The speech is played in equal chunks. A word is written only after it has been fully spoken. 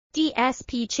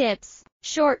DSP chips,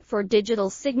 short for digital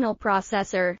signal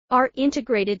processor, are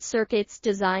integrated circuits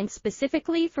designed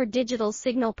specifically for digital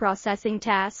signal processing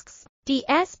tasks.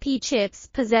 DSP chips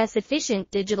possess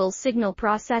efficient digital signal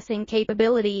processing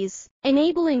capabilities,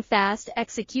 enabling fast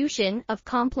execution of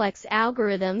complex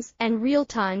algorithms and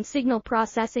real-time signal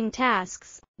processing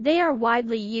tasks. They are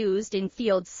widely used in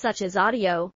fields such as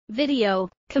audio, video,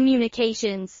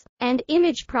 communications, and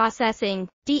image processing.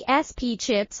 DSP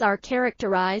chips are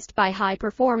characterized by high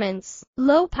performance,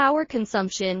 low power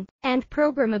consumption, and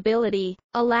programmability,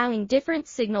 allowing different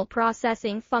signal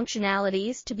processing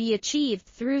functionalities to be achieved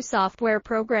through software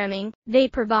programming. They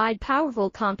provide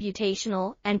powerful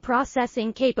computational and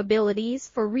processing capabilities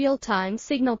for real-time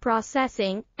signal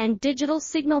processing and digital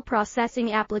signal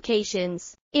processing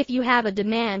applications. If you have a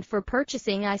demand for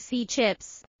purchasing IC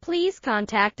chips, please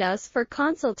contact us for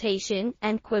consultation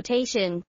and quotation.